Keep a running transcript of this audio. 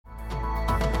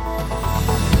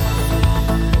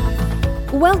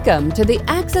Welcome to the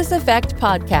Axis Effect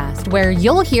podcast, where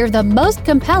you'll hear the most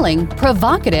compelling,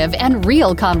 provocative, and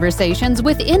real conversations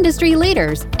with industry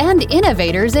leaders and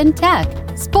innovators in tech,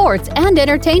 sports, and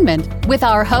entertainment with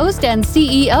our host and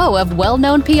CEO of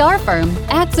well-known PR firm,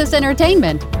 Axis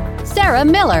Entertainment, Sarah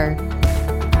Miller.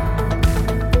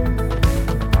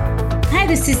 Hi,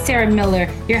 this is Sarah Miller,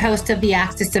 your host of the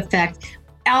Axis Effect,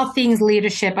 all things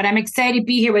leadership. And I'm excited to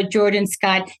be here with Jordan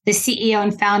Scott, the CEO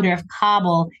and founder of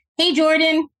Cobble. Hey,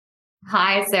 Jordan.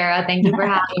 Hi, Sarah. Thank you for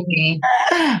having me.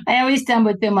 I always done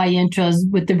with my intros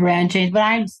with the brand change, but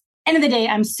end of the day,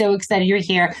 I'm so excited you're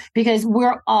here because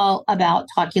we're all about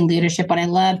talking leadership. And I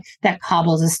love that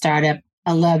Cobble is a startup.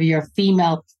 I love your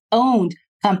female-owned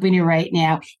company right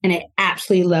now. And I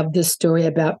absolutely love the story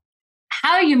about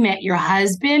how you met your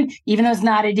husband, even though it's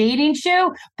not a dating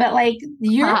show, but like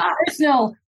your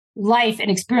personal life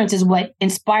and experience is what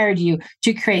inspired you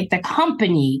to create the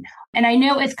company. And I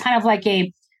know it's kind of like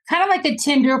a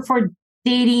Tinder for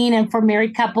dating and for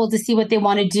married couples to see what they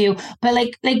want to do. But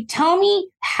like tell me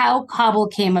how Cobble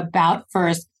came about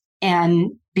first.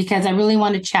 And because I really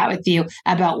want to chat with you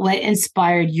about what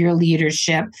inspired your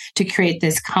leadership to create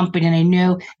this company. And I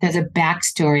know there's a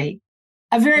backstory,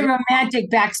 a very romantic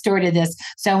backstory to this.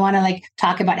 So I want to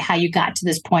talk about how you got to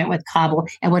this point with Cobble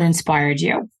and what inspired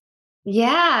you.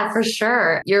 Yeah, for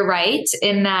sure. You're right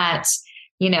in that,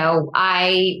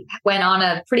 I went on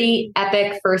a pretty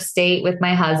epic first date with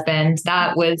my husband.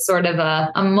 That was sort of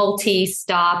a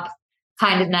multi-stop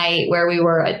kind of night where we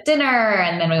were at dinner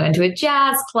and then we went to a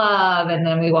jazz club and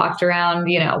then we walked around,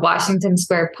 Washington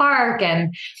Square Park.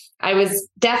 And I was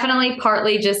definitely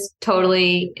partly just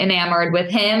totally enamored with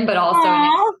him, but also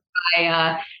enamored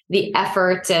by the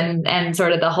effort and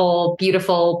sort of the whole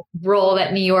beautiful role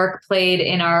that New York played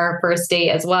in our first date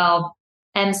as well.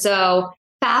 And so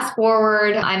fast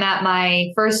forward, I'm at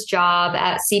my first job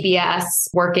at CBS,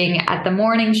 working at the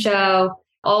morning show,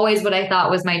 always what I thought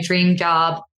was my dream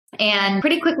job, and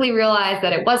pretty quickly realized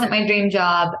that it wasn't my dream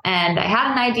job. And I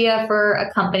had an idea for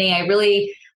a company. I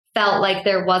really felt like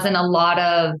there wasn't a lot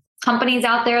of companies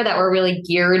out there that were really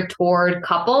geared toward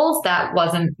couples. That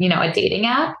wasn't, a dating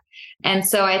app. And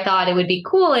so I thought it would be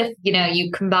cool if,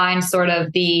 you combine sort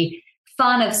of the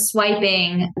fun of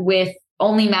swiping with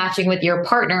only matching with your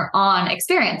partner on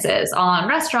experiences, on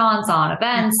restaurants, on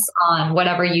events, on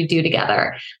whatever you do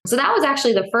together. So that was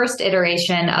actually the first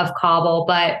iteration of Cobble,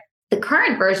 but the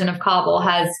current version of Cobble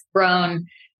has grown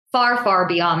far, far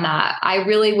beyond that. I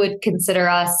really would consider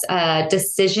us a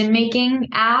decision-making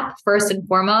app first and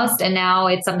foremost. And now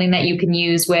it's something that you can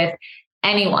use with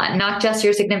anyone, not just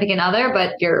your significant other,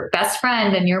 but your best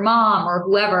friend and your mom or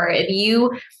whoever. If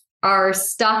you are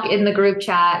stuck in the group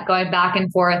chat going back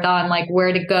and forth on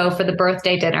where to go for the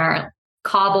birthday dinner,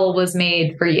 Cobble was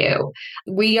made for you.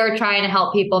 We are trying to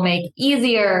help people make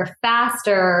easier,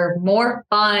 faster, more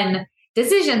fun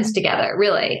decisions together,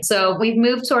 really. So we've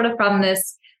moved sort of from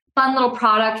this fun little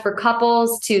product for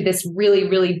couples to this really,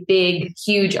 really big,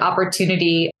 huge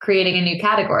opportunity, creating a new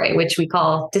category, which we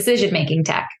call decision-making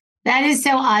tech. That is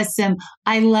so awesome.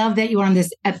 I love that you were on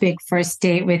this epic first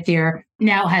date with your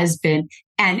now husband.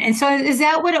 And so is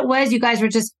that what it was? You guys were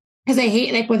just, because I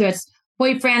hate whether it's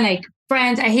boyfriend,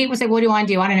 friends, I hate what's what do you want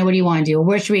to do? I don't know. What do you want to do?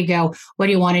 Where should we go? What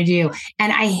do you want to do?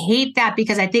 And I hate that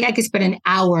because I think I could spend an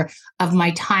hour of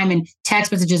my time in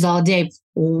text messages all day.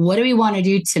 What do we want to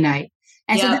do tonight?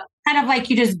 And so that's kind of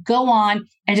you just go on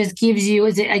and just gives you,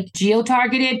 is it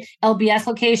geo-targeted LBS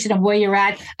location of where you're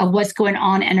at, of what's going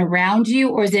on and around you?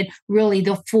 Or is it really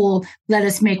the full, let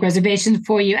us make reservations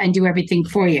for you and do everything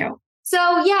for you?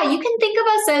 So yeah, you can think of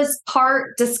us as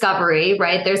part discovery,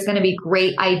 right? There's going to be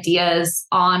great ideas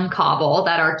on Cobble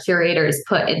that our curators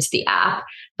put into the app.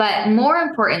 But more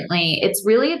importantly, it's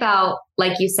really about,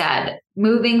 like you said,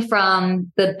 moving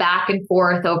from the back and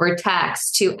forth over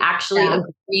text to actually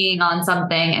agreeing on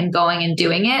something and going and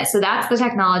doing it. So that's the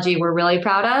technology we're really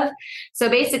proud of. So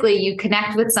basically, you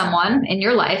connect with someone in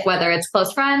your life, whether it's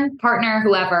close friend, partner,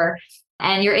 whoever,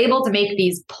 and you're able to make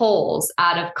these polls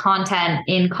out of content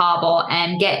in Cobble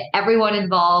and get everyone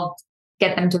involved,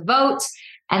 get them to vote,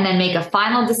 and then make a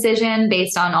final decision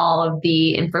based on all of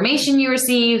the information you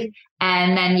receive.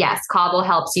 And then, yes, Cobble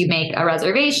helps you make a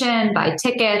reservation, buy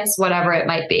tickets, whatever it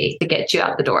might be to get you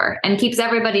out the door, and keeps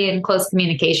everybody in close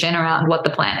communication around what the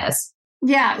plan is.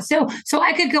 Yeah. So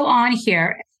I could go on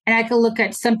here and I could look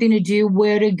at something to do,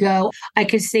 where to go. I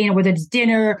could say, whether it's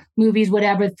dinner, movies,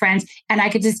 whatever, with friends, and I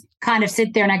could just kind of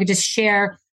sit there and I could just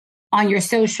share on your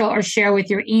social or share with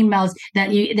your emails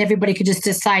that everybody could just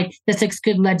decide, this looks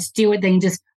good, let's do it. Then you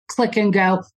just click and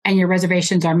go and your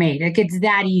reservations are made. It's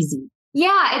that easy.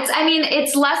 Yeah,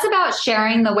 it's less about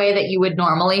sharing the way that you would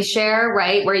normally share,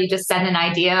 right? Where you just send an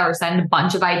idea or send a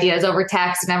bunch of ideas over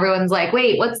text and everyone's like,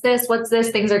 wait, what's this? What's this?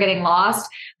 Things are getting lost.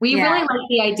 We really like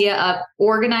the idea of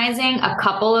organizing a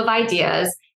couple of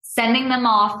ideas, sending them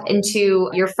off into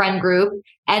your friend group,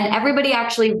 and everybody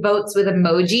actually votes with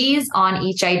emojis on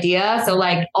each idea. So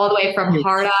like all the way from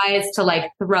hard eyes to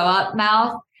like throw up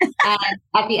mouth. And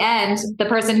at the end, the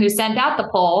person who sent out the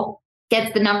poll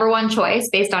gets the number one choice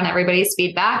based on everybody's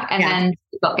feedback, and then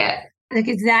book it. Like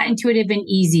it's that intuitive and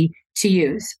easy to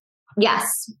use.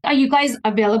 Yes. Are you guys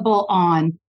available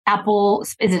on Apple?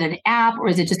 Is it an app or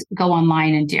is it just go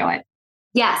online and do it?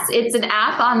 Yes, it's an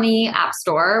app on the App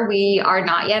Store. We are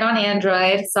not yet on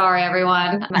Android. Sorry,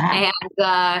 everyone.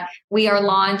 And we are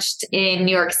launched in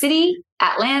New York City,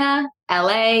 Atlanta,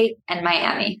 LA, and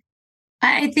Miami.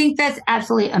 I think that's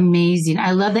absolutely amazing.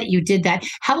 I love that you did that.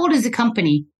 How old is the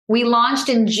company? We launched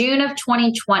in June of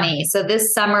 2020. So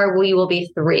this summer we will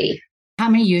be 3. How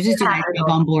many users do you guys have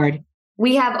on board?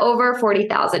 We have over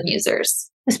 40,000 users.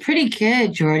 That's pretty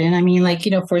good, Jordan. I mean, like,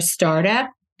 for a startup.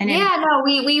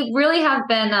 We really have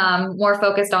been more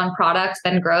focused on product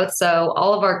than growth. So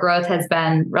all of our growth has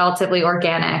been relatively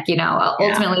organic.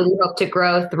 Ultimately we hope to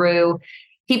grow through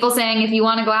people saying, if you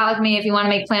want to go out with me, if you want to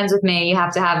make plans with me, you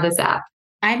have to have this app.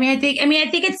 I think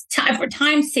it's time for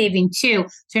time saving too.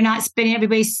 So you're not spending,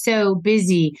 everybody's so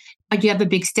busy. Like you have a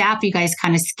big staff, you guys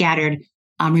kind of scattered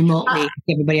remotely with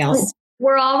everybody else.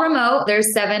 We're all remote.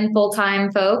 There's 7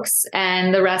 full-time folks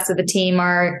and the rest of the team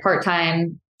are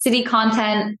part-time city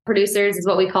content producers is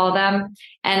what we call them.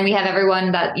 And we have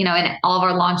everyone that, in all of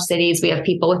our launch cities, we have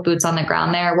people with boots on the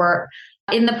ground there. We're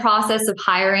in the process of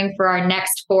hiring for our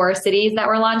next 4 cities that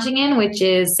we're launching in, which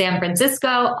is San Francisco,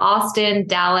 Austin,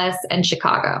 Dallas, and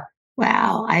Chicago.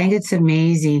 Wow. I think it's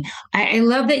amazing. I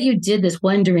love that you did this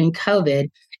one during COVID,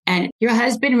 and your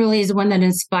husband really is the one that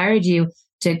inspired you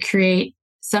to create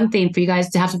something for you guys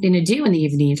to have something to do in the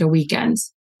evenings or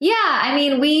weekends. Yeah,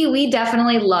 we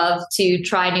definitely love to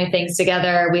try new things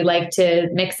together. We like to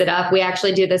mix it up. We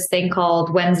actually do this thing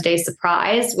called Wednesday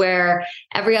Surprise, where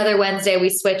every other Wednesday we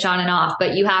switch on and off,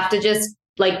 but you have to just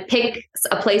like pick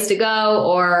a place to go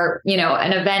or,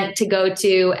 an event to go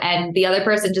to. And the other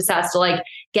person just has to like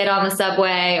get on the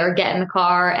subway or get in the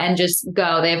car and just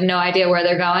go. They have no idea where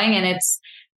they're going. And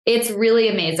it's really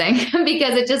amazing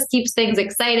because it just keeps things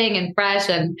exciting and fresh.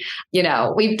 And,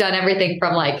 we've done everything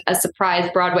from like a surprise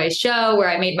Broadway show where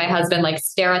I made my husband like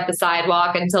stare at the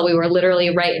sidewalk until we were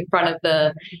literally right in front of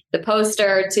the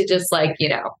poster to just like,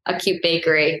 a cute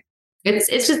bakery. It's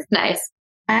just nice.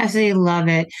 I absolutely love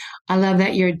it. I love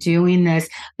that you're doing this.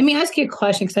 Let me ask you a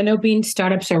question because I know being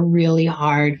startups are really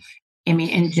hard.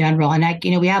 In general, and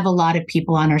we have a lot of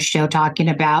people on our show talking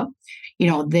about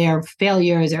their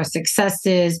failures, their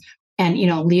successes, and,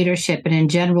 leadership and in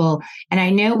general. And I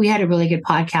know we had a really good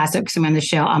podcast on the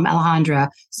show, Alejandra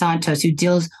Santos, who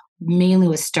deals mainly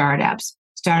with startups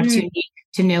who need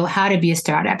to know how to be a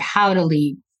startup, how to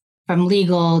lead from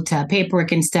legal to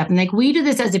paperwork and stuff. And like, we do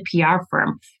this as a PR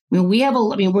firm.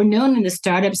 We're known in the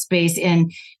startup space,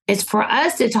 and it's for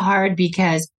us, it's hard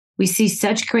because we see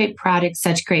such great products,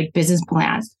 such great business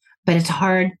plans, but it's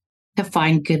hard to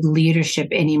find good leadership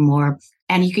anymore.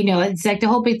 And it's like the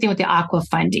whole big thing with the aqua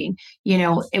funding.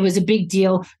 It was a big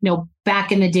deal,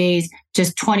 back in the days,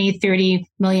 just $20-30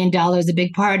 million, the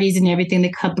big parties and everything,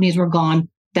 the companies were gone,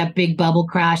 that big bubble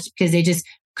crashed because they just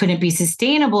couldn't be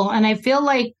sustainable. And I feel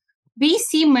like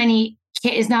VC money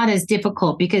is not as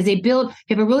difficult because they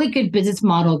have a really good business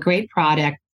model, great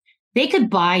product. They could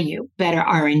buy you better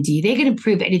R&D. They could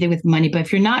improve anything with money. But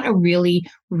if you're not a really,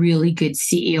 really good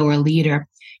CEO or leader,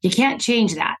 you can't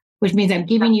change that, which means I'm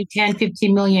giving you 10,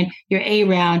 15 million, your A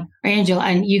round or angel,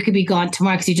 and you could be gone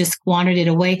tomorrow because you just squandered it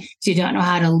away because you don't know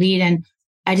how to lead. And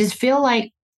I just feel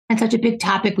like it's such a big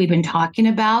topic we've been talking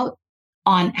about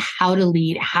on how to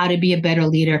lead, how to be a better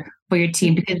leader for your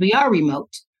team, because we are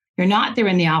remote. You're not there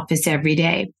in the office every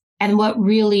day. And what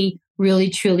really, really,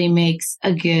 truly makes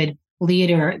a good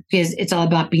leader is it's all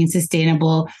about being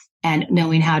sustainable and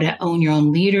knowing how to own your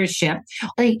own leadership.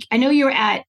 Like, I know you were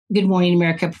at Good Morning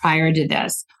America prior to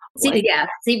this.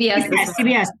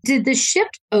 CBS. Did the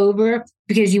shift over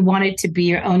because you wanted to be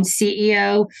your own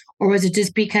CEO, or was it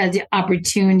just because the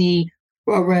opportunity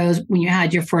arose when you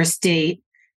had your first date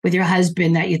with your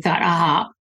husband that you thought,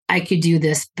 I could do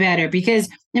this better? Because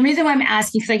the reason why I'm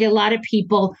asking, because I get a lot of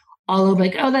people all over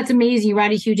like, oh, that's amazing. You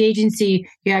run a huge agency.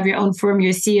 You have your own firm,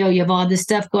 you're CEO, you have all this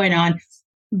stuff going on.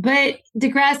 But the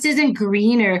grass isn't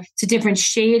greener. It's a different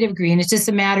shade of green. It's just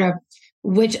a matter of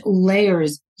which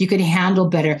layers you could handle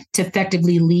better, to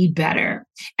effectively lead better.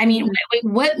 I mean,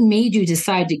 what made you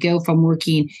decide to go from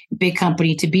working big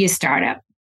company to be a startup?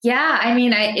 Yeah, I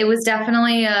mean, it was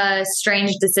definitely a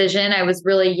strange decision. I was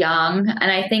really young.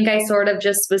 And I think I sort of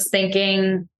just was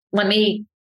thinking, let me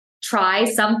try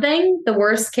something. The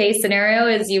worst case scenario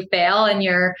is you fail and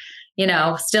you're,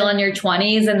 still in your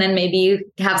 20s, and then maybe you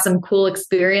have some cool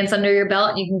experience under your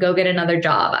belt and you can go get another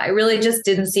job. I really just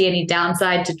didn't see any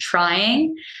downside to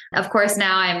trying. Of course,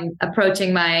 now I'm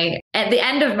approaching at the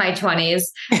end of my 20s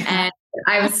and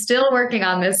I'm still working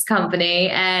on this company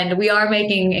and we are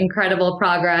making incredible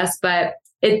progress, but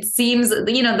it seems,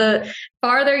 the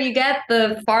farther you get,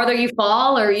 the farther you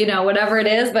fall, or, whatever it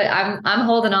is, but I'm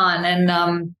holding on.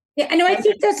 And, yeah, I know. I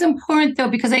think that's important though,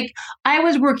 because I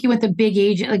was working with a big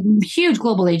agent, huge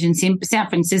global agency in San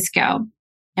Francisco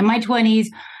in my 20s.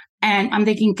 And I'm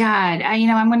thinking, God,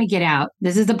 I'm going to get out.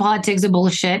 This is the politics of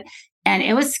bullshit. And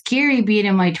it was scary being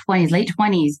in my 20s, late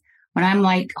 20s, when I'm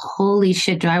like, holy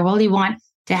shit, do I really want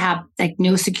to have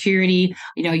no security?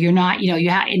 You're not,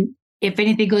 and if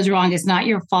anything goes wrong, it's not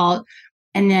your fault.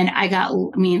 And then I got,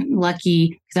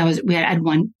 lucky because I had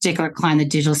one particular client in the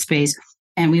digital space.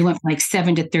 And we went from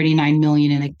 7 to 39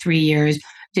 million in 3 years,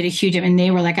 did a huge, and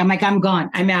they were I'm gone.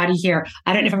 I'm out of here.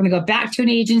 I don't know if I'm going to go back to an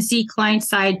agency, client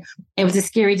side. It was a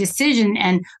scary decision.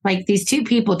 And these two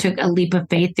people took a leap of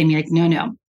faith in me.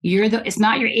 No, it's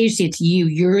not your agency. It's you.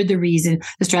 You're the reason,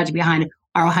 the strategy behind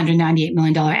our $198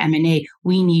 million M&A.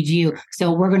 We need you.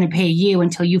 So we're going to pay you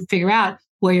until you figure out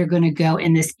where you're going to go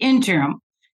in this interim.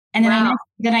 And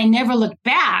then I never looked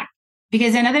back.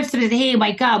 Because then others said, hey,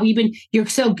 my God, you're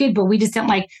so good, but we just don't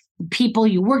like the people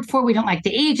you worked for. We don't like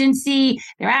the agency.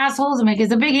 They're assholes.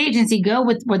 Because a big agency, go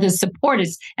with where the support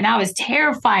is. And I was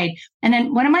terrified. And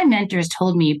then one of my mentors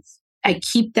told me, I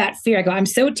keep that fear. I go, I'm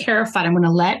so terrified. I'm going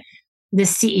to let the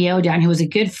CEO down, who was a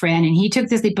good friend. And he took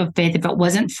this leap of faith. If it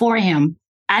wasn't for him,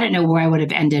 I don't know where I would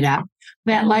have ended up.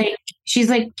 But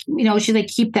she's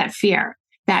keep that fear.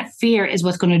 That fear is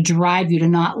what's going to drive you to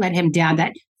not let him down.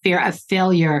 That fear of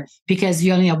failure, because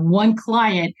you only have one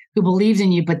client who believes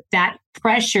in you, but that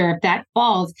pressure, if that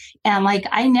falls. And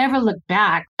I never looked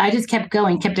back. I just kept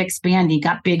going, kept expanding,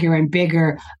 got bigger and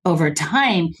bigger over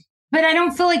time. But I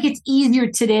don't feel like it's easier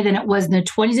today than it was in the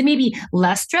 20s. It may be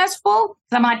less stressful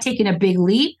because I'm not taking a big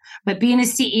leap, but being a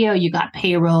CEO, you got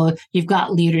payroll, you've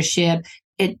got leadership.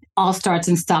 It all starts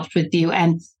and stops with you.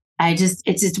 And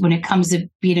it's just when it comes to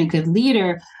being a good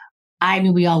leader,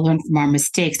 we all learn from our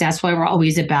mistakes. That's why we're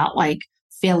always about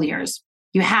failures.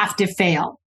 You have to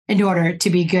fail in order to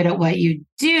be good at what you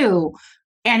do.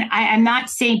 And I'm not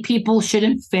saying people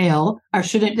shouldn't fail or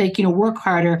shouldn't work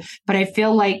harder, but I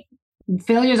feel like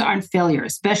failures aren't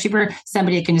failures, especially for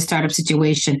somebody in a startup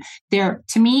situation. To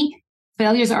me,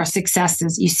 failures are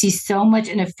successes. You see so much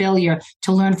in a failure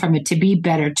to learn from it, to be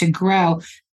better, to grow.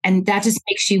 And that just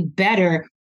makes you better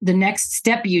the next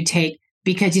step you take,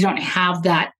 because you don't have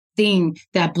that thing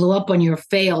that blew up when you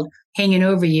failed hanging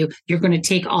over you. You're going to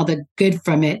take all the good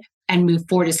from it and move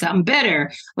forward to something better.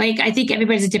 I think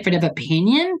everybody's a different of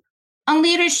opinion on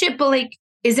leadership, but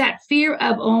is that fear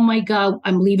of, oh my God,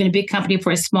 I'm leaving a big company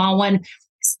for a small one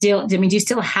still, do you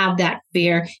still have that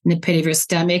fear in the pit of your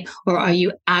stomach, or are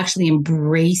you actually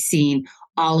embracing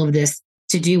all of this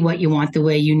to do what you want the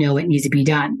way you know it needs to be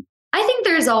done? I think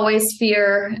there's always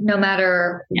fear, no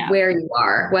matter where you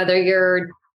are, whether you're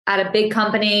at a big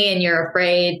company and you're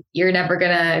afraid you're never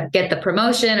going to get the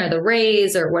promotion or the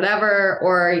raise or whatever,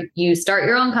 or you start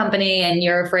your own company and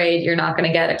you're afraid you're not going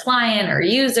to get a client or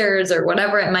users or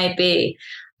whatever it might be.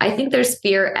 I think there's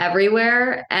fear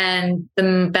everywhere. And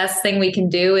the best thing we can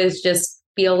do is just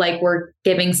feel like we're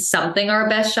giving something our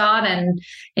best shot and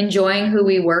enjoying who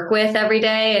we work with every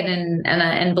day,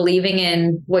 and believing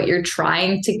in what you're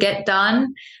trying to get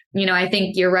done. I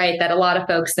think you're right that a lot of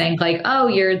folks think oh,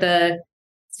 you're the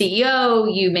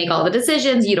CEO, you make all the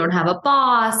decisions, you don't have a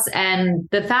boss. And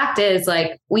the fact is,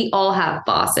 we all have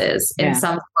bosses in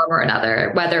some form or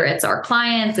another, whether it's our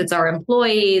clients, it's our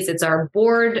employees, it's our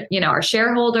board, our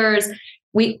shareholders.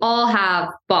 We all have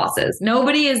bosses.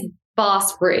 Nobody is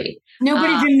boss free.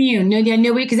 Nobody's immune.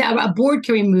 Nobody, because a board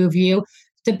can remove you.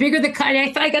 The bigger the cut,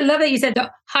 I love that you said the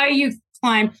higher you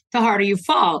climb, the harder you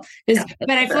fall.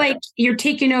 But I feel like you're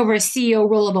taking over a CEO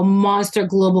role of a monster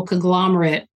global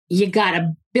conglomerate. You got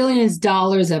billions of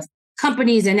dollars of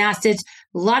companies and assets,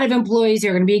 a lot of employees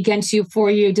are going to be against you, for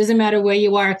you. It doesn't matter where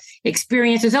you are,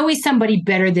 experience. There's always somebody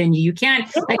better than you. You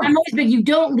can't, I'm always big, you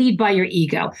don't lead by your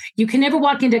ego. You can never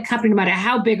walk into a company, no matter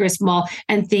how big or small,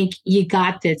 and think you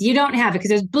got this. You don't have it, because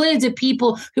there's billions of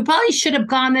people who probably should have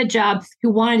gone the job, who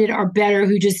wanted it or better,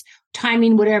 who just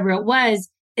timing, whatever it was.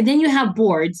 And then you have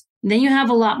boards, and then you have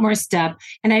a lot more stuff.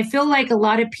 And I feel like a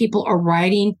lot of people are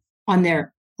riding on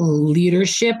their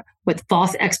leadership with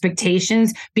false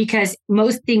expectations because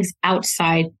most things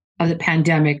outside of the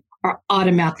pandemic are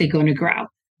automatically going to grow.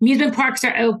 Amusement parks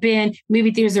are open, movie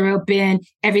theaters are open,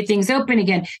 everything's open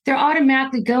again. They're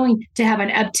automatically going to have an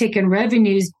uptick in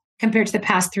revenues compared to the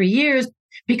past 3 years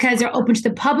because they're open to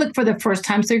the public for the first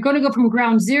time. So you're going to go from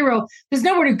ground zero. There's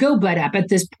nowhere to go but up at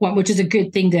this point, which is a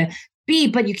good thing to be,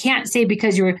 but you can't say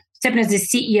because you're stepping as a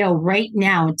CEO right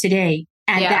now, today,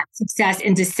 and that success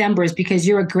in December is because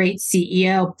you're a great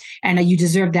CEO and you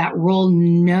deserve that role.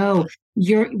 No,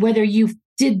 whether you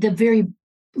did the very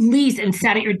least and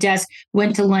sat at your desk,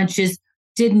 went to lunches,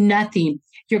 did nothing,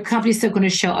 your company's still going to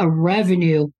show a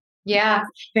revenue. Yeah.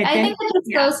 I think it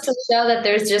just goes to show that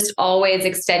there's just always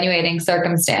extenuating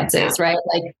circumstances, right?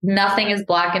 Like nothing is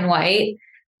black and white.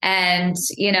 And,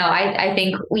 I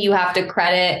think you have to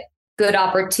credit good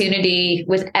opportunity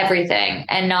with everything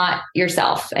and not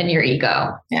yourself and your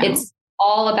ego. Yeah. It's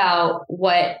all about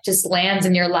what just lands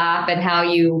in your lap and how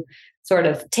you sort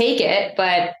of take it.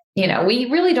 But, we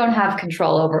really don't have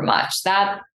control over much.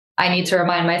 That I need to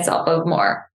remind myself of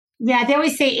more. Yeah, they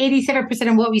always say 87%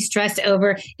 of what we stress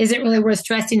over isn't really worth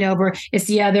stressing over. It's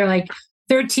the other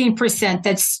 13%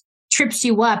 that trips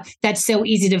you up. That's so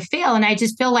easy to fail. And I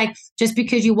just feel like just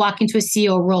because you walk into a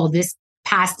CEO role this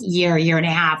past year and a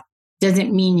half,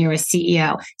 doesn't mean you're a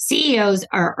CEO. CEOs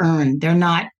are earned. They're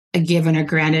not a given or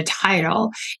granted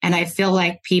title. And I feel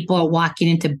like people are walking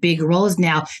into big roles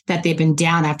now that they've been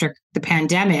down after the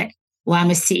pandemic. Well, I'm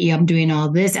a CEO, I'm doing all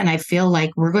this. And I feel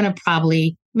like we're going to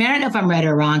probably, I don't know if I'm right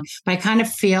or wrong, but I kind of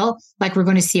feel like we're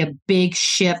going to see a big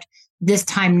shift this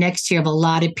time next year of a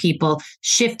lot of people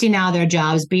shifting out of their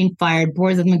jobs, being fired,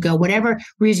 boards of them go, whatever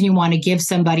reason you want to give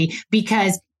somebody,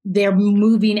 because they're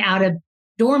moving out of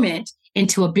dormant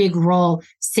into a big role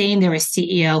saying they're a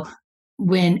CEO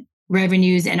when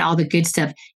revenues and all the good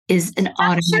stuff is an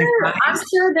automatic. I'm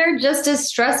sure they're just as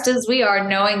stressed as we are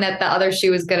knowing that the other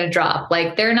shoe is going to drop.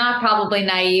 Like they're not probably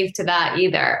naive to that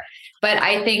either. But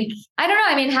I think, I don't know.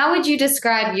 I mean, how would you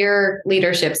describe your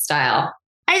leadership style?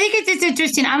 I think it's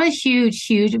interesting. I'm a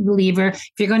huge believer.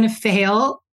 If you're going to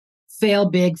fail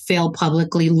big, fail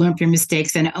publicly, learn from your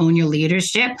mistakes and own your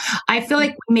leadership. I feel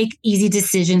like we make easy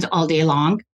decisions all day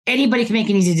long. Anybody can make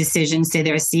an easy decision, say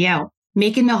they're a CEO.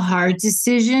 Making the hard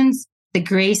decisions, the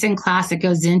grace and class that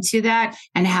goes into that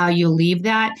and how you leave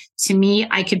that. To me,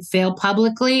 I could fail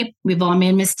publicly. We've all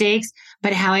made mistakes,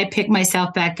 but how I pick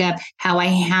myself back up, how I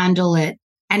handle it,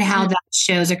 and how that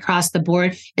shows across the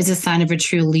board is a sign of a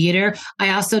true leader.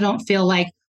 I also don't feel like,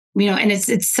 and it's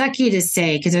sucky to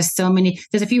say because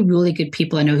there's a few really good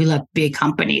people I know who love big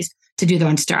companies to do their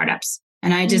own startups.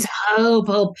 And I just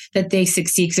hope that they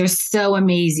succeed because they're so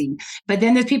amazing. But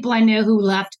then there's people I know who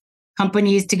left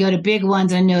companies to go to big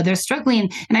ones. I know they're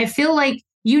struggling. And I feel like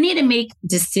you need to make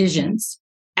decisions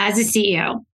as a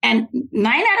CEO. And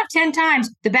 9 out of 10 times,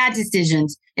 the bad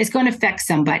decisions is going to affect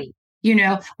somebody,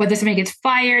 whether somebody gets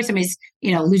fired, somebody's,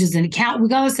 loses an account,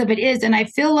 regardless of it is. And I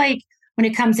feel like when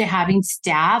it comes to having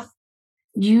staff,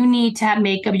 you need to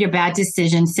make up your bad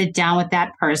decisions, sit down with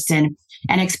that person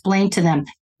and explain to them,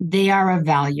 they are of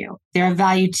value. They're of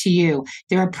value to you.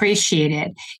 They're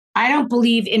appreciated. I don't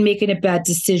believe in making a bad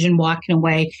decision, walking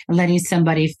away and letting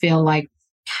somebody feel like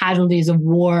casualties of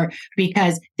war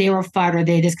because they were fired or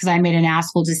because I made an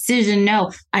asshole decision.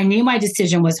 No, I knew my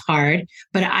decision was hard,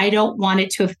 but I don't want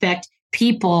it to affect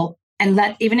people and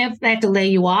even if I have to lay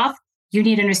you off, you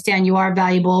need to understand you are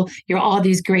valuable. You're all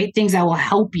these great things that will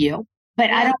help you.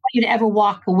 But I don't want you to ever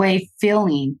walk away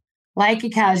feeling like a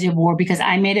casualty of war because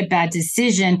I made a bad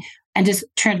decision and just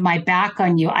turned my back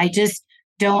on you. I just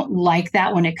don't like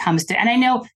that when it comes to, and I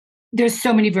know there's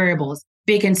so many variables,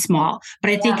 big and small, but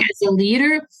I think as a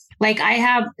leader, like I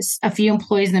have a few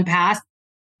employees in the past,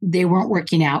 they weren't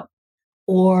working out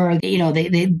or,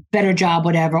 they better job,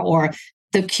 whatever, or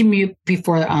the commute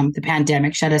before the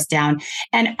pandemic shut us down.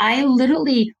 And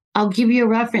I'll give you a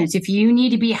reference. If you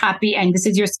need to be happy and this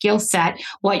is your skill set,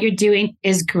 what you're doing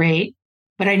is great,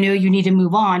 but I know you need to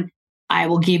move on. I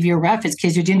will give you a reference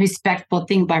because you're doing a respectful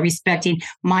thing by respecting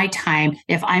my time.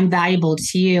 If I'm valuable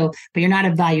to you, but you're not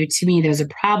of value to me, there's a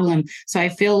problem. So I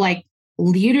feel like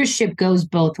leadership goes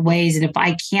both ways. And if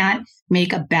I can't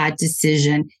make a bad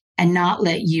decision and not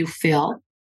let you feel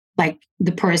like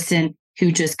the person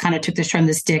who just kind of took the short of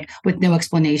the stick with no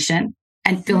explanation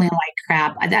and feeling like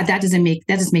crap, that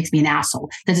just makes me an asshole.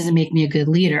 That doesn't make me a good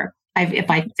leader.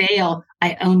 If I fail,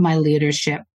 I own my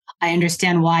leadership. I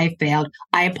understand why I failed.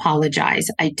 I apologize.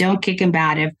 I don't get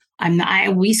combative.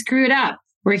 We screwed up.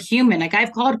 We're human. Like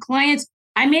I've called clients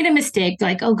I made a mistake.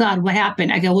 Like, oh God, what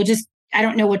happened? I go, well, I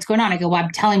don't know what's going on. I go, well,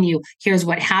 I'm telling you, here's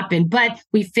what happened, but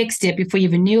we fixed it before you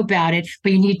even knew about it.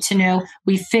 But you need to know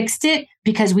we fixed it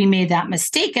because we made that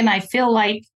mistake. And I feel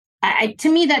like,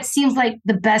 to me, that seems like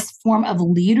the best form of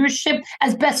leadership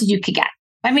as best as you could get.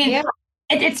 I mean, yeah.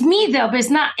 It's me though, but it's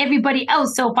not everybody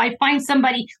else. So if I find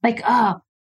somebody like, oh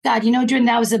God, Jordan,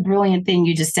 that was a brilliant thing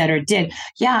you just said or did.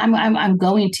 Yeah, I'm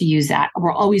going to use that.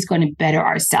 We're always going to better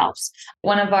ourselves.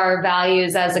 One of our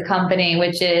values as a company,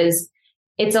 which is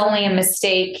it's only a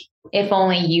mistake if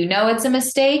only you know it's a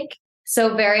mistake.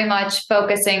 So very much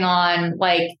focusing on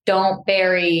like, don't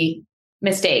bury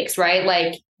mistakes, right?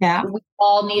 Like, yeah, we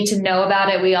all need to know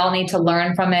about it. We all need to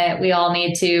learn from it. We all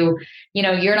need to,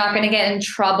 you're not going to get in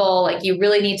trouble. Like you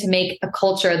really need to make a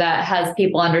culture that has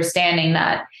people understanding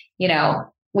that,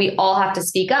 we all have to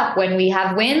speak up when we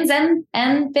have wins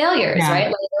and failures, right?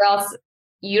 Like, or else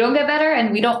you don't get better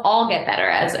and we don't all get better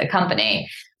as a company.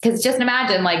 Because just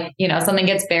imagine like, something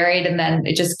gets buried and then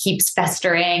it just keeps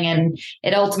festering and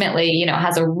it ultimately,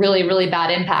 has a really, really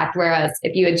bad impact. Whereas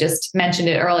if you had just mentioned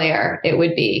it earlier, it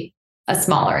would be a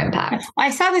smaller impact.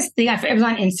 I saw this thing, it was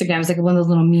on Instagram. It was like one of those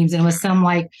little memes and it was some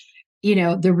like,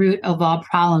 the root of all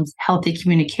problems, healthy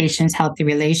communications, healthy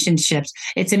relationships.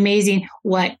 It's amazing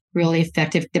what really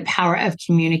effective, the power of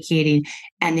communicating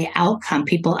and the outcome.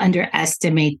 People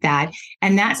underestimate that.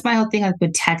 And that's my whole thing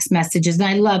with text messages. And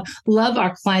I love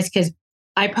our clients because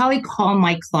I probably call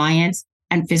my clients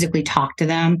and physically talk to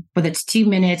them, whether it's 2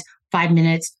 minutes, 5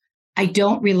 minutes. I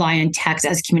don't rely on text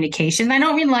as communication. I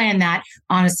don't rely on that,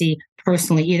 honestly,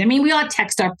 personally either. I mean, we all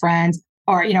text our friends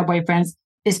or, boyfriends.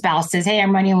 The spouse says, hey,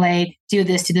 I'm running late, do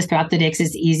this throughout the day because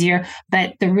it's easier.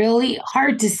 But the really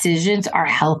hard decisions are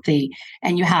healthy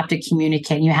and you have to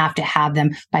communicate and you have to have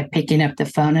them by picking up the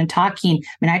phone and talking.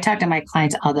 I mean, I talk to my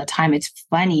clients all the time. It's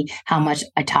funny how much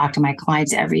I talk to my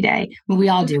clients every day. We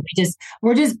all do.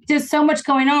 There's so much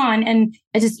going on. And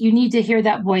you need to hear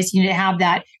that voice. You need to have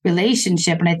that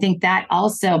relationship. And I think that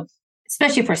also,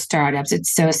 especially for startups,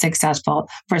 it's so successful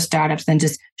for startups than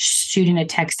just shooting a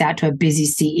text out to a busy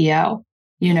CEO.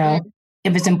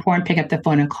 If it's important, pick up the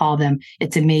phone and call them.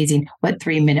 It's amazing what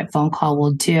 3-minute phone call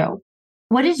will do.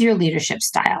 What is your leadership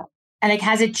style? And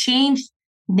has it changed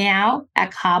now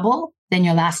at Cobble than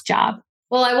your last job?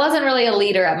 Well, I wasn't really a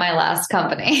leader at my last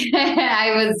company.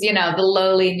 I was, the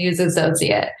lowly news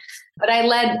associate, but I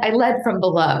led from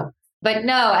below. But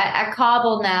no, at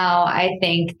Cobble now, I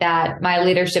think that my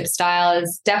leadership style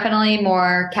is definitely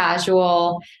more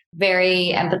casual,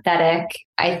 very empathetic.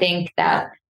 I think that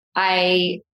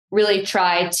I really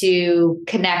try to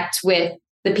connect with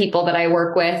the people that I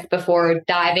work with before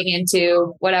diving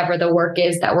into whatever the work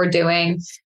is that we're doing.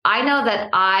 I know that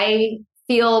I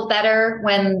feel better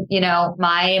when,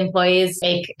 my employees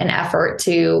make an effort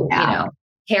to,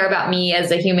 care about me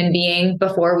as a human being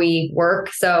before we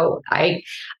work. So I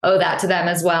owe that to them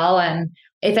as well. And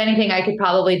if anything, I could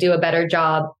probably do a better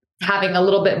job having a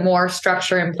little bit more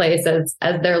structure in place as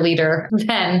their leader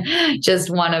than just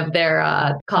one of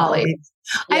their colleagues.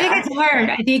 Yeah. I think it's hard.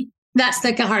 I think that's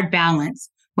like a hard balance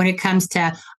when it comes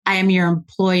to, I am your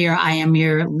employer, I am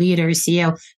your leader,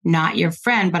 CEO, not your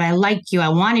friend, but I like you. I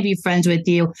want to be friends with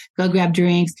you. Go grab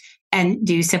drinks and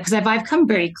do so. Because I've come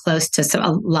very close to a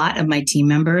lot of my team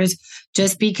members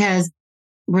just because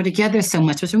we're together so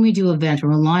much. Especially when we do events,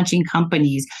 when we're launching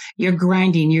companies, you're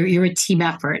grinding, you're a team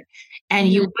effort. And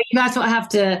you also have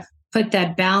to put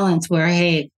that balance where,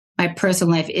 hey, my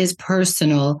personal life is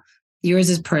personal, yours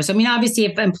is personal. I mean, obviously,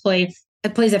 if employees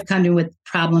have come in with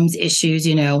problems, issues,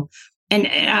 and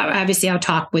obviously I'll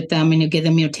talk with them and give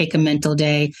them, take a mental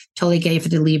day, totally get you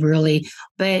to leave early.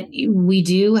 But we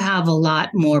do have a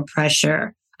lot more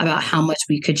pressure about how much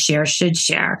we should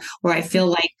share, where I feel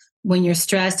like when you're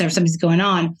stressed or something's going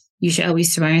on, you should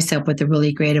always surround yourself with a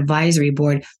really great advisory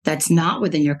board that's not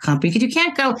within your company. Because you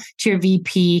can't go to your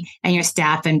VP and your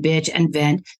staff and bitch and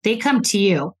vent. They come to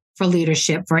you for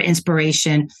leadership, for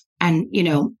inspiration and,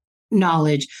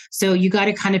 knowledge. So you got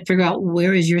to kind of figure out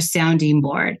where is your sounding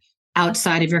board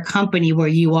outside of your company where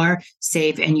you are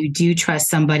safe and you do trust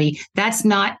somebody that's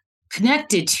not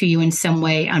connected to you in some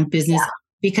way on business. Yeah.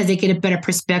 Because they get a better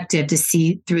perspective to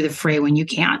see through the fray when you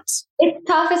can't. It's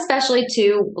tough, especially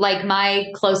to like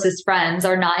my closest friends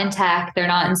are not in tech. They're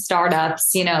not in startups.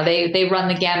 They run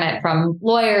the gamut from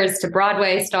lawyers to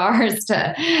Broadway stars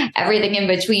to everything in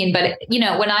between. But,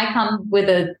 when I come with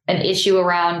an issue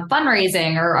around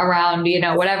fundraising or around,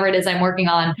 whatever it is I'm working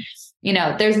on,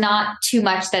 there's not too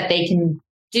much that they can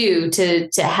do to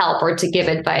help or to give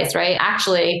advice, right?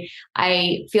 Actually,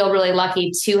 I feel really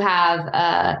lucky to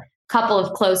have couple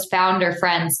of close founder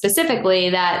friends specifically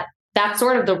that that's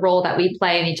sort of the role that we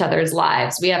play in each other's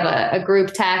lives. We have a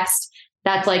group text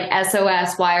that's like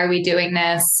SOS, why are we doing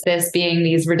this? This being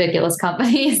these ridiculous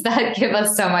companies that give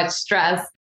us so much stress.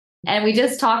 And we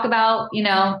just talk about,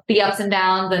 the ups and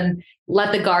downs and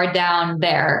let the guard down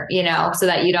there, so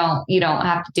that you don't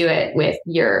have to do it with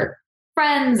your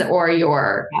friends or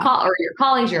your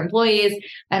colleagues, your employees.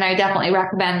 And I definitely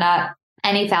recommend that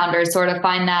any founders sort of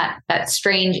find that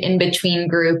strange in-between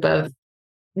group of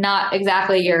not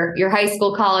exactly your high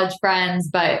school, college friends,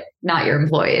 but not your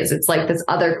employees. It's like this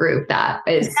other group that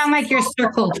is kind of like your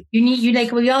circle.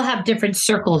 We all have different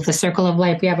circles, the circle of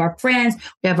life. We have our friends,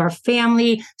 we have our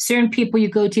family, certain people you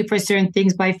go to for certain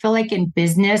things. But I feel like in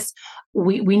business,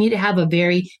 we need to have a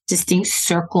very distinct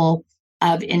circle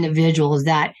of individuals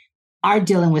that are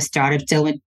dealing with startups,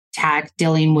 dealing with tech,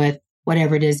 dealing with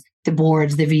whatever it is, the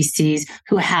boards, the VCs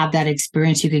who have that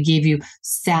experience, who could give you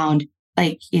sound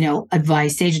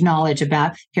advice, sage knowledge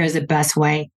about here's the best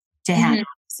way to handle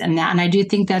this and that. And I do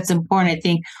think that's important. I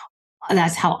think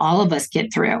that's how all of us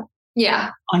get through.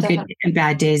 Yeah. On good and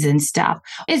bad days and stuff.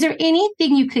 Is there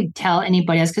anything you could tell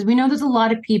anybody else? Because we know there's a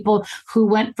lot of people who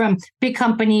went from big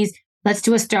companies, let's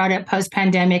do a startup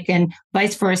post-pandemic and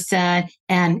vice versa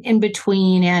and in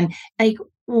between. And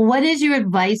what is your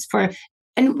advice for,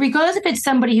 and regardless if it's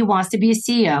somebody who wants to be a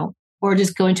CEO or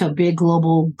just go into a big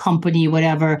global company,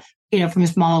 whatever, from a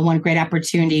small one, great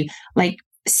opportunity, like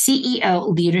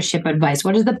CEO leadership advice.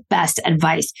 What is the best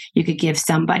advice you could give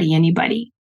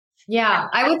anybody? Yeah,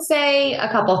 I would say a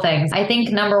couple things. I think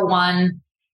number one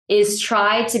is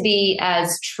try to be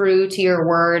as true to your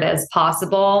word as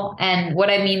possible. And what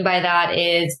I mean by that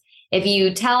is if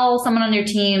you tell someone on your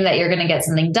team that you're going to get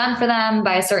something done for them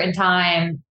by a certain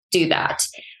time, do that.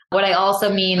 What I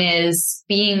also mean is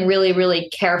being really, really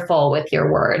careful with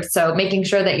your word. So making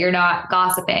sure that you're not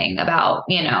gossiping about,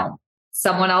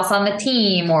 someone else on the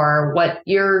team or what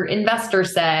your investor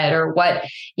said or what,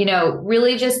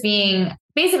 really just being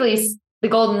basically the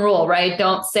golden rule, right?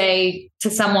 Don't say to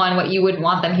someone what you wouldn't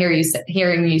want them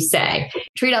hearing you say.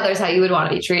 Treat others how you would want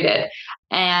to be treated.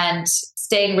 And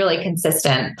staying really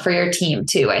consistent for your team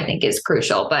too, I think is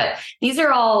crucial. But these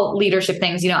are all leadership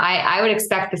things. I would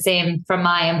expect the same from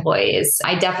my employees.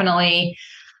 I definitely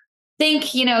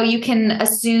think, you can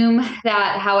assume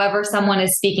that however someone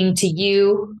is speaking to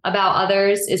you about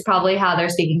others is probably how they're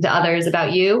speaking to others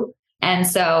about you. And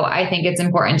so I think it's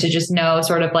important to just know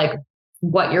sort of like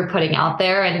what you're putting out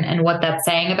there and what that's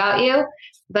saying about you.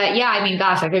 But yeah, I mean,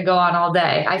 gosh, I could go on all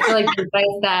day. I feel like the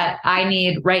advice that I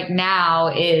need right now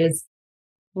is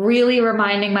really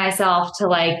reminding myself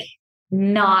to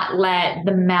not let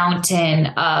the mountain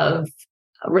of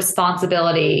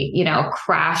responsibility,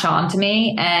 crash onto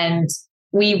me. And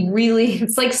we really,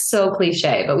 it's like so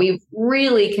cliche, but we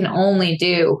really can only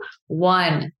do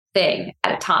one thing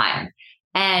at a time.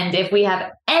 And if we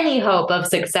have any hope of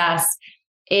success,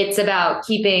 it's about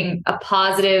keeping a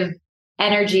positive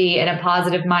energy and a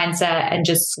positive mindset and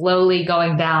just slowly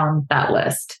going down that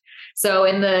list. So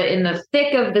in the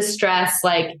thick of the stress,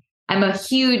 I'm a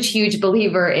huge, huge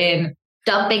believer in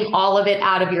dumping all of it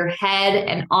out of your head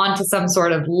and onto some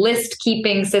sort of list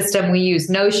keeping system. We use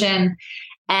Notion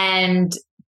and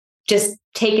just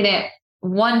taking it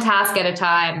one task at a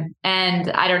time.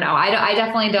 And I don't know, I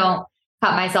definitely don't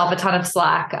cut myself a ton of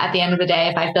slack at the end of the day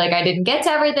if I feel like I didn't get to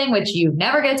everything, which you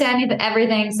never get to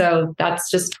everything. So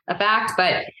that's just a fact.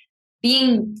 But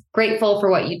being grateful for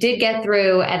what you did get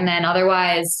through and then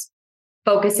otherwise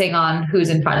focusing on who's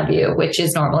in front of you, which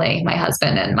is normally my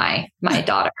husband and my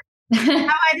daughter.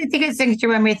 I think it's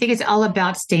I think it's all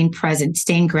about staying present,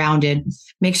 staying grounded.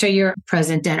 Make sure you're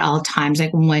present at all times,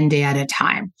 like one day at a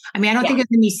time. I mean, I don't think there's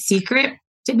any secret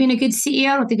to being a good CEO.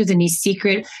 I don't think there's any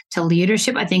secret to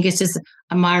leadership. I think it's just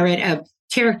a myriad of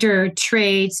character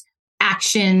traits,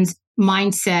 actions,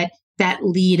 mindset that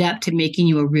lead up to making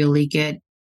you a really good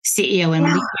CEO and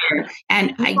leader.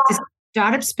 And this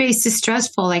startup space is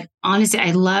stressful. Like, honestly,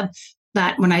 I love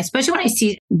that especially when I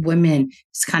see women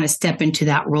just kind of step into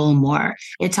that role more.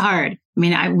 It's hard. I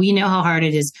mean, we know how hard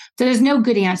it is. So there's no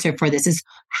good answer for this. It's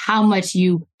how much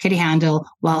you could handle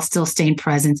while still staying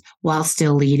present, while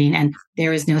still leading. And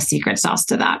there is no secret sauce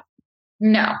to that.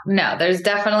 No, there's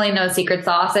definitely no secret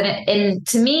sauce. And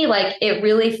to me, it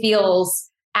really feels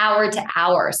hour to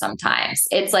hour sometimes.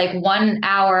 It's like 1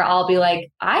 hour, I'll be like,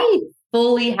 I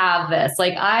fully have this.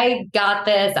 I got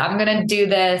this. I'm going to do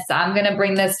this. I'm going to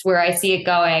bring this where I see it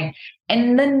going.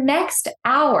 And the next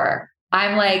hour,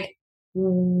 I'm like,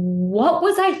 what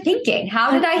was I thinking?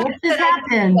 How did I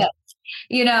happen?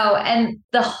 And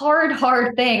the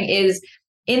hard thing is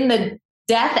in the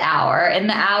death hour, in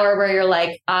the hour where you're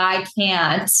like, I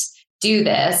can't do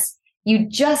this. you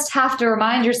just have to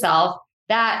remind yourself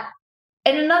that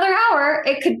in another hour,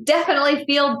 it could definitely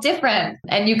feel different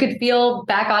and you could feel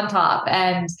back on top.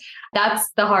 And that's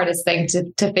the hardest thing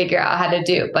to figure out how to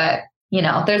do. But,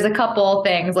 there's a couple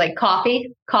things like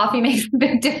coffee. Coffee makes a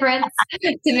big difference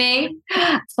to me.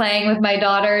 Playing with my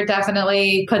daughter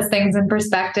definitely puts things in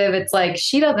perspective. It's like,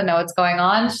 she doesn't know what's going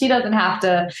on. She doesn't have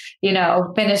to,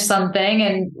 finish something,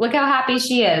 and look how happy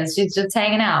she is. She's just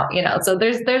hanging out, so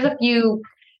there's a few.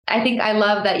 I think I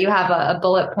love that you have a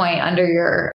bullet point under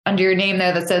your name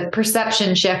there that says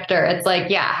perception shifter. It's like,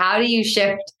 yeah, how do you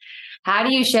shift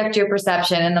your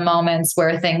perception in the moments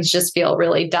where things just feel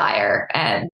really dire?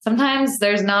 And sometimes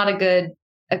there's not a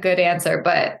good answer,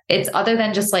 but it's other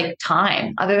than just like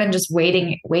time, other than just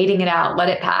waiting it out, let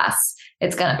it pass.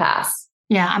 It's going to pass.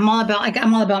 Yeah. I'm all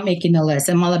about making the list.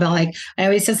 I'm all about, like, I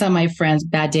always say to my friends,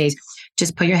 bad days,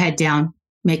 just put your head down,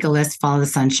 make a list, follow the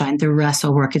sunshine. The rest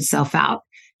will work itself out.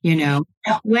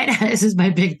 This is my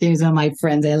big thing with my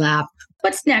friends. I laugh.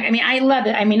 What's next? I mean, I love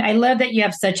it. I love that you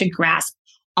have such a grasp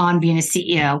on being a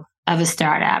CEO of a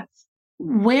startup.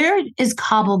 Where is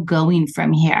Cobble going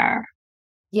from here?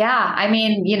 Yeah.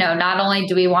 Not only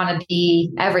do we want to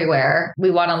be everywhere,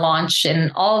 we want to launch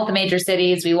in all of the major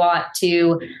cities. We want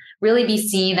to really be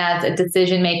seen as a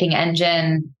decision-making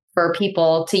engine for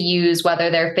people to use, whether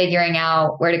they're figuring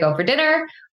out where to go for dinner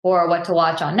or what to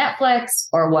watch on Netflix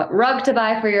or what rug to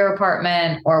buy for your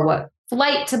apartment or what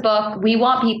flight to book. We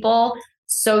want people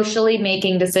socially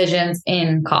making decisions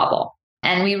in Cobble.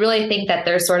 And we really think that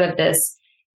there's sort of this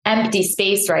empty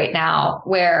space right now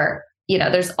where,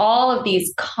 there's all of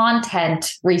these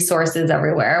content resources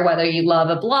everywhere, whether you love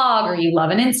a blog or you love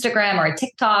an Instagram or a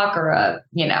TikTok or a,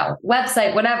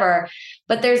 website, whatever,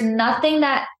 but there's nothing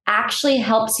that actually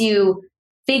helps you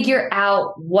figure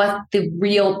out what the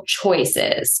real choice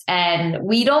is. And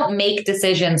we don't make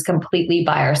decisions completely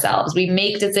by ourselves. We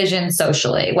make decisions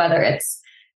socially, whether it's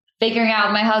figuring out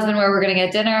with my husband where we're going to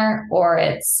get dinner, or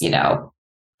it's,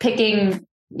 picking,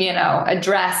 a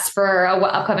dress for a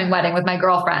upcoming wedding with my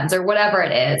girlfriends or whatever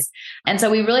it is. And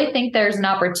so we really think there's an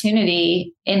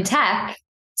opportunity in tech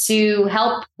to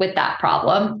help with that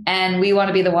problem. And we want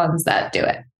to be the ones that do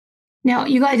it. Now,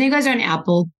 you guys are on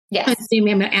Apple. Yes. I'm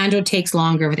assuming Android takes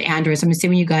longer with Android. So I'm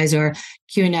assuming you guys are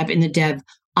queuing up in the dev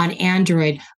on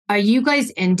Android. Are you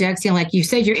guys indexing? Like you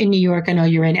said, you're in New York. I know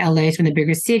you're in LA. It's one of the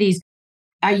bigger cities.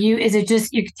 Is it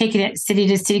just you're taking it city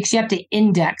to city? Because you have to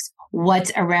index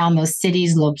what's around those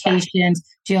cities, locations,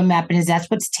 geomapping. Is that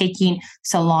what's taking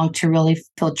so long to really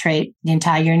filtrate the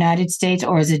entire United States?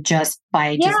 Or is it just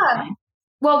by design?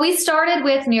 Well, we started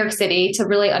with New York City to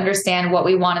really understand what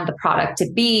we wanted the product to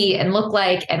be and look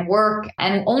like and work.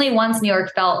 And only once New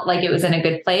York felt like it was in a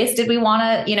good place did we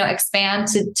want to, expand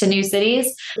to new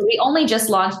cities. We only just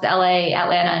launched LA,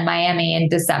 Atlanta, and Miami in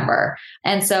December.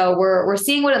 And so we're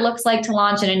seeing what it looks like to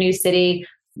launch in a new city.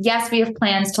 Yes, we have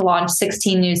plans to launch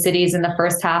 16 new cities in the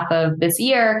first half of this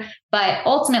year, but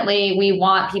ultimately we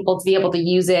want people to be able to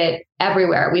use it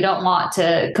everywhere. We don't want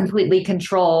to completely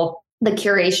control the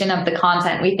curation of the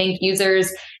content. We think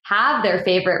users have their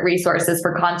favorite resources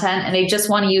for content and they just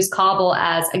want to use Cobble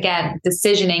as, again,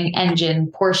 decisioning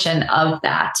engine portion of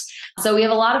that. So we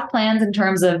have a lot of plans in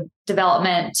terms of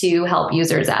development to help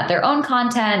users add their own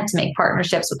content, to make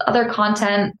partnerships with other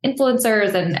content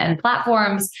influencers and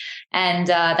platforms. And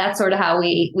that's sort of how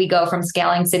we go from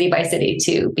scaling city by city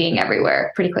to being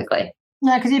everywhere pretty quickly.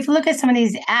 Yeah, because if you look at some of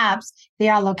these apps, they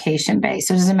are location based.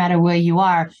 So it doesn't matter where you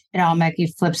are, it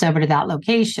automatically flips over to that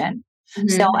location.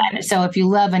 Mm-hmm. So if you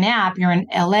love an app, you're in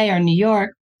LA or New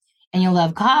York and you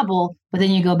love Cobble, but then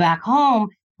you go back home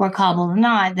where Cobble is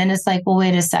not, then it's like, well,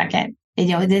 wait a second.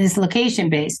 Then it's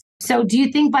location based. So do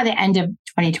you think by the end of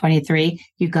 2023,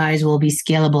 you guys will be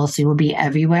scalable so you will be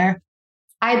everywhere?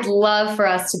 I'd love for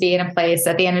us to be in a place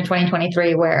at the end of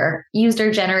 2023 where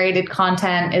user generated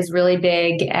content is really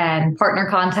big and partner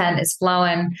content is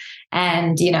flowing.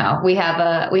 And, we have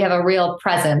a real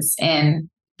presence in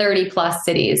 30 plus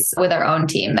cities with our own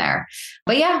team there.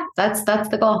 But yeah, that's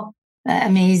the goal.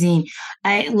 Amazing.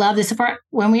 I love this.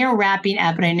 When we are wrapping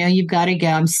up, and I know you've got to go,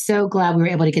 I'm so glad we were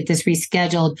able to get this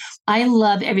rescheduled. I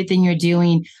love everything you're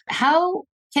doing. How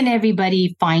can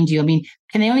everybody find you? I mean,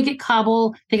 can they only get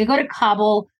Cobble? They can go to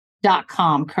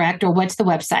cobble.com, correct? Or what's the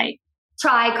website?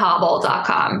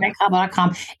 Trycobble.com.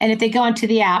 Trycobble.com. And if they go into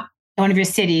the app in one of your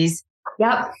cities,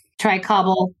 yep. Try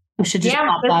Cobble, it should just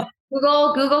pop up.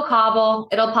 Google Cobble,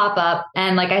 it'll pop up.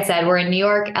 And like I said, we're in New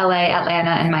York, LA,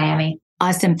 Atlanta, and Miami.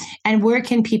 Awesome. And where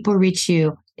can people reach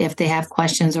you if they have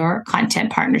questions or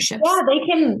content partnerships? Yeah, they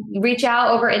can reach out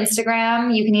over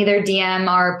Instagram. You can either DM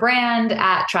our brand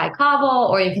at Try Cobble,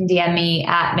 or you can DM me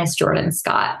at Miss Jordan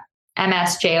Scott.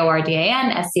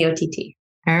 MSJORDANSCOTT.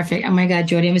 Perfect. Oh my God,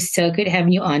 Jordan, it was so good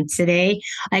having you on today.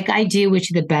 Like, I do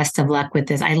wish you the best of luck with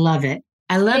this. I love it.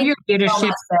 I love your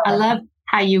leadership. I love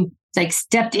how you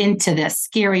stepped into this,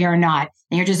 scary or not,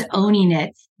 and you're just owning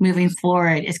it moving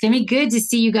forward. It's going to be good to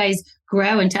see you guys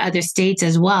grow into other states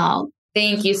as well.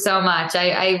 Thank you so much.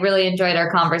 I really enjoyed our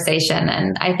conversation,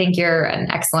 and I think you're an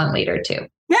excellent leader too.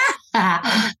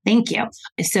 Thank you.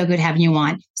 It's so good having you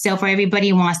on. So for everybody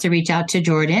who wants to reach out to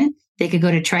Jordan, they could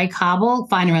go to Try Cobble,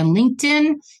 find her on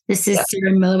LinkedIn. This is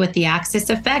Sarah Miller with The Access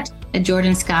Effect, and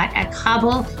Jordan Scott at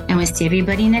Cobble, and we'll see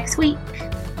everybody next week.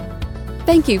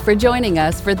 Thank you for joining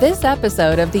us for this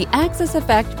episode of the Access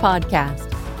Effect podcast.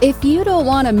 If you don't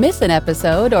want to miss an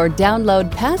episode or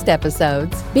download past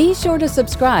episodes, be sure to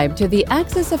subscribe to the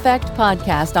Access Effect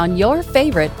podcast on your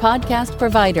favorite podcast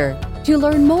provider. To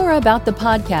learn more about the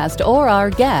podcast or our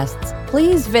guests,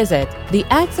 please visit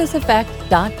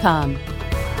theaccesseffect.com.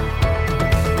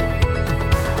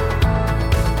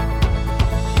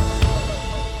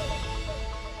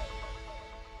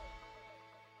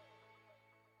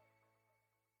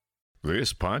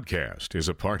 This podcast is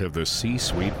a part of the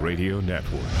C-Suite Radio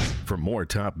Network. For more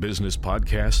top business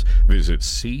podcasts, visit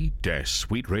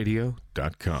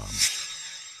c-suiteradio.com.